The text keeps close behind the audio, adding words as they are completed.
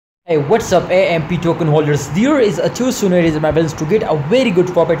Hey, what's up AMP token holders? There is a two scenarios my friends to get a very good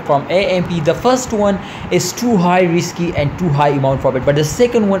profit from AMP. The first one is too high risky and too high amount profit, but the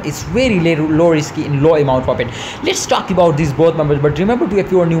second one is very low risky and low amount profit. Let's talk about these both members, but remember to,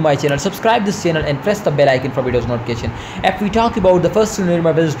 if you are new my channel, subscribe this channel and press the bell icon for videos notification. If we talk about the first scenario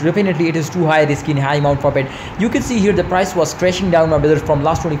my brothers, definitely it is too high risky and high amount profit. You can see here the price was crashing down my brothers from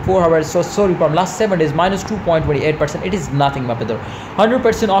last 24 hours, so sorry, from last 7 days, minus 2.28%. It is nothing my brother.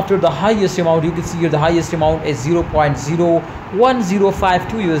 100% after the highest amount. You can see here the highest amount is 0.01052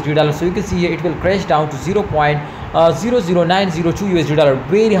 USD dollar. So you can see here it will crash down to 0.00902 USD dollar.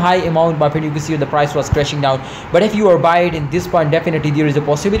 Very high amount my friend. You can see here the price was crashing down, but if you are buying in this point, definitely there is a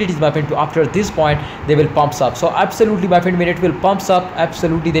possibility my friend to after this point they will pumps up. So absolutely my friend, when it will pumps up,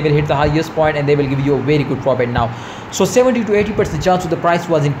 absolutely they will hit the highest point and they will give you a very good profit now. So 70 to 80% chance of the price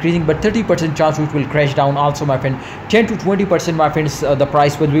was increasing, but 30% chance it will crash down also my friend. 10 to 20% my friends, the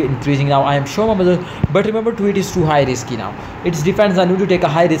price will be increasing now, I am sure my brother. But remember to, it is too high risky now. It depends on you to take a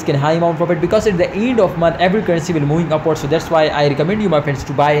high risk and high amount profit, because at the end of month every currency will moving upwards. So that's why I recommend you my friends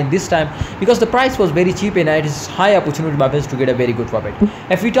to buy in this time, because the price was very cheap and it is high opportunity my friends to get a very good profit.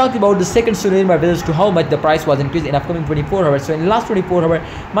 If we talk about the second scenario my brothers, to how much the price was increased in upcoming 24 hours, so in the last 24 hours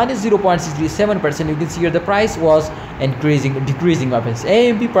minus 0.637%. You can see here the price was decreasing my friends.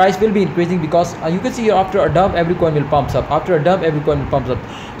 AMP price will be increasing because you can see here after a dump every coin will pumps up, after a dump every coin will pumps up.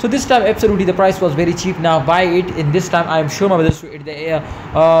 So this time absolutely the price was very cheap. Now buy it in this time. I am sure my brothers,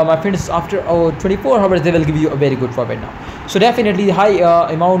 my friends, after 24 hours they will give you a very good profit now. So definitely high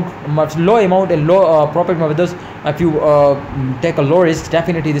amount, low amount and low profit my brothers. If you take a low risk,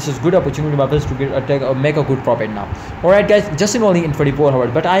 definitely this is good opportunity my brothers to get make a good profit now. Alright guys, just in only in 24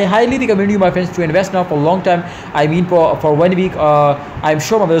 hours, but I highly recommend you my friends to invest now for a long time. I mean for 1 week. I am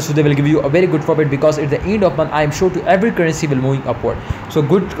sure my brothers, so they will give you a very good profit, because at the end of month I am sure to every currency will moving upward. So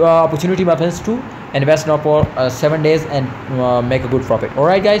good opportunity my friends to invest now for 7 days and make a good profit.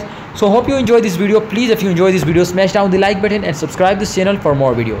 Alright guys, so hope you enjoy this video. Please, if you enjoy this video, smash down the like button and subscribe this channel for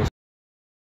more videos.